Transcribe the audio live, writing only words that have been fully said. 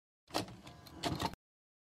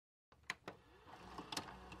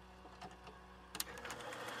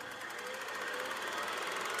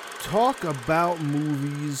talk about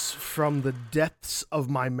movies from the depths of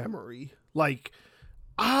my memory. Like,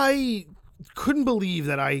 I couldn't believe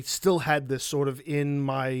that I still had this sort of in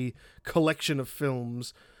my collection of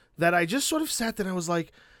films, that I just sort of sat there and I was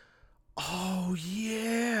like, oh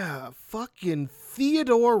yeah, fucking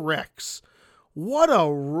Theodore Rex. What a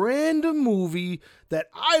random movie that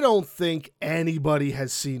I don't think anybody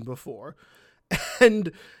has seen before.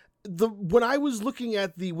 And when I was looking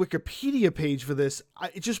at the Wikipedia page for this,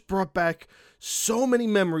 it just brought back so many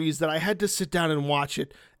memories that I had to sit down and watch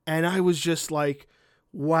it. And I was just like,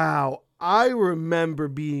 wow, I remember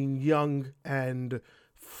being young and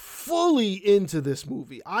fully into this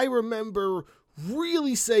movie. I remember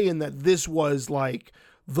really saying that this was like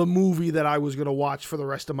the movie that I was going to watch for the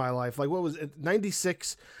rest of my life. Like, what was it?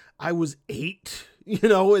 96, I was 8,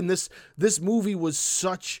 and this movie was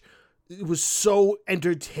it was so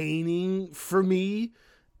entertaining for me.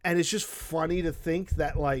 And it's just funny to think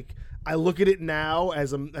that, like, I look at it now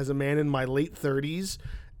as a man in my late 30s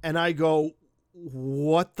and I go,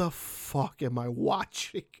 what the fuck am I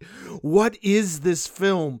watching? What is this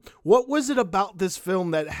film? What was it about this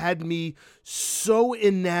film that had me so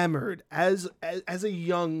enamored as a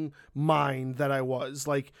young mind that I was?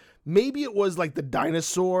 Like, maybe it was like the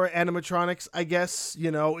dinosaur animatronics, I guess.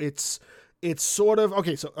 It's sort of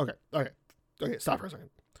okay, stop for a second.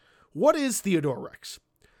 What is Theodore Rex?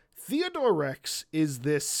 Theodore Rex is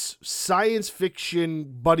this science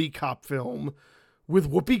fiction buddy cop film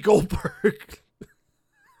with Whoopi Goldberg.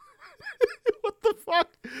 What the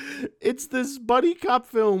fuck? It's this buddy cop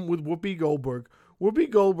film with Whoopi Goldberg. Whoopi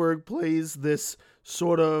Goldberg plays this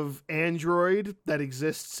sort of android that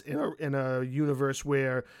exists in a universe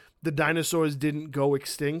where the dinosaurs didn't go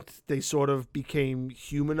extinct. They sort of became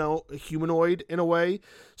humanoid in a way.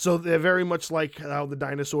 So they're very much like how the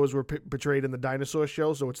dinosaurs were portrayed in the dinosaur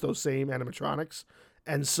show. So it's those same animatronics.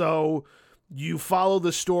 And so you follow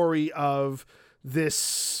the story of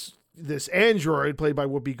this android played by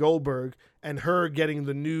Whoopi Goldberg and her getting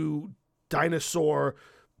the new dinosaur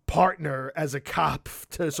partner as a cop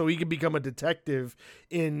so he can become a detective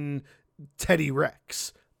in Teddy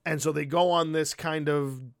Rex. And so they go on this kind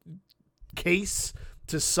of case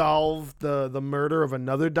to solve the murder of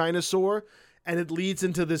another dinosaur. And it leads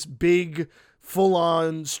into this big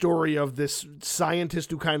full-on story of this scientist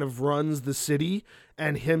who kind of runs the city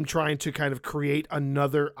and him trying to kind of create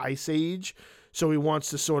another ice age. So he wants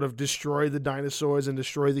to sort of destroy the dinosaurs and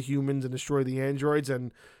destroy the humans and destroy the androids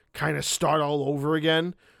and kind of start all over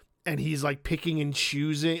again. And he's like picking and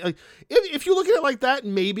choosing. Like, if you look at it like that,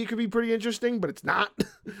 maybe it could be pretty interesting, but it's not.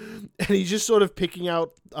 And he's just sort of picking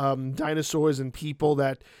out dinosaurs and people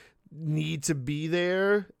that need to be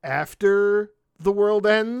there after the world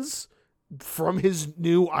ends from his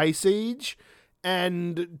new ice age.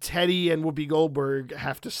 And Teddy and Whoopi Goldberg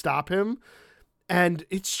have to stop him. And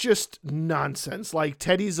it's just nonsense. Like,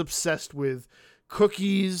 Teddy's obsessed with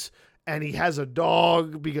cookies, and he has a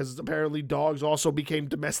dog because apparently dogs also became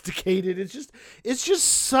domesticated. It's just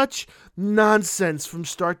such nonsense from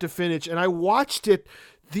start to finish. And I watched it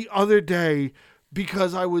the other day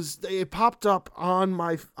because it popped up on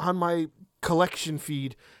my collection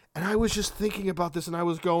feed, and I was just thinking about this, and I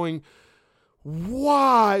was going,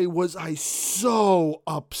 why was I so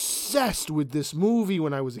obsessed with this movie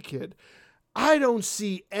when I was a kid? I don't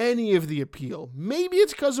see any of the appeal. Maybe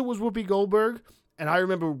it's because it was Whoopi Goldberg. And I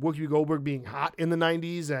remember Whoopi Goldberg being hot in the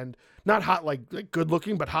 90s, and not hot like good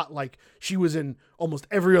looking, but hot like she was in almost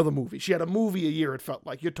every other movie. She had a movie a year, it felt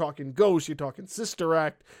like. You're talking Ghost, you're talking Sister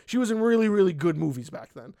Act. She was in really, really good movies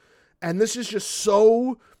back then. And this is just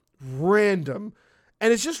so random.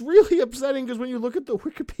 And it's just really upsetting because when you look at the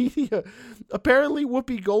Wikipedia, apparently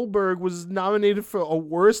Whoopi Goldberg was nominated for a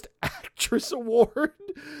Worst Actress Award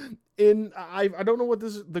I don't know what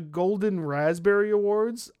this is, the Golden Raspberry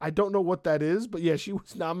Awards. I don't know what that is, but yeah, she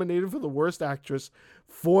was nominated for the Worst Actress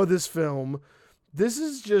for this film. This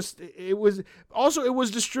is just, it was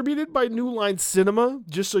distributed by New Line Cinema,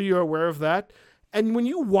 just so you're aware of that. And when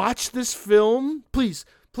you watch this film, please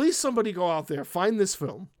somebody go out there, find this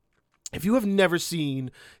film. If you have never seen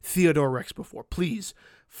Theodore Rex before, please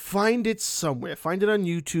find it somewhere. Find it on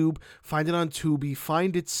YouTube, find it on Tubi,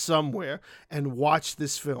 find it somewhere and watch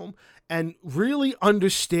this film and really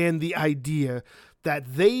understand the idea that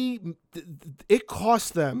it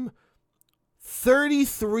cost them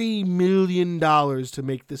 $33 million to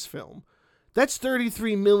make this film. That's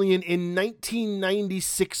 $33 million in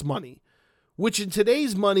 1996 money, which in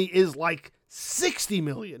today's money is like $60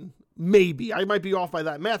 million. Maybe. I might be off by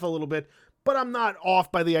that math a little bit, but I'm not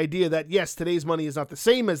off by the idea that, yes, today's money is not the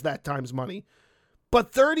same as that time's money.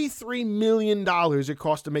 But $33 million it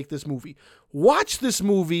cost to make this movie. Watch this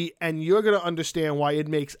movie and you're going to understand why it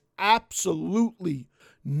makes absolutely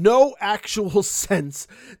no actual sense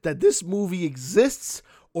that this movie exists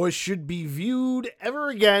or should be viewed ever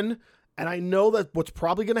again. And I know that what's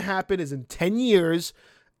probably going to happen is in 10 years,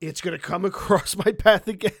 it's going to come across my path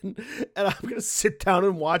again, and I'm going to sit down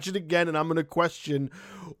and watch it again, and I'm going to question,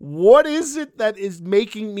 what is it that is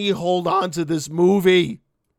making me hold on to this movie?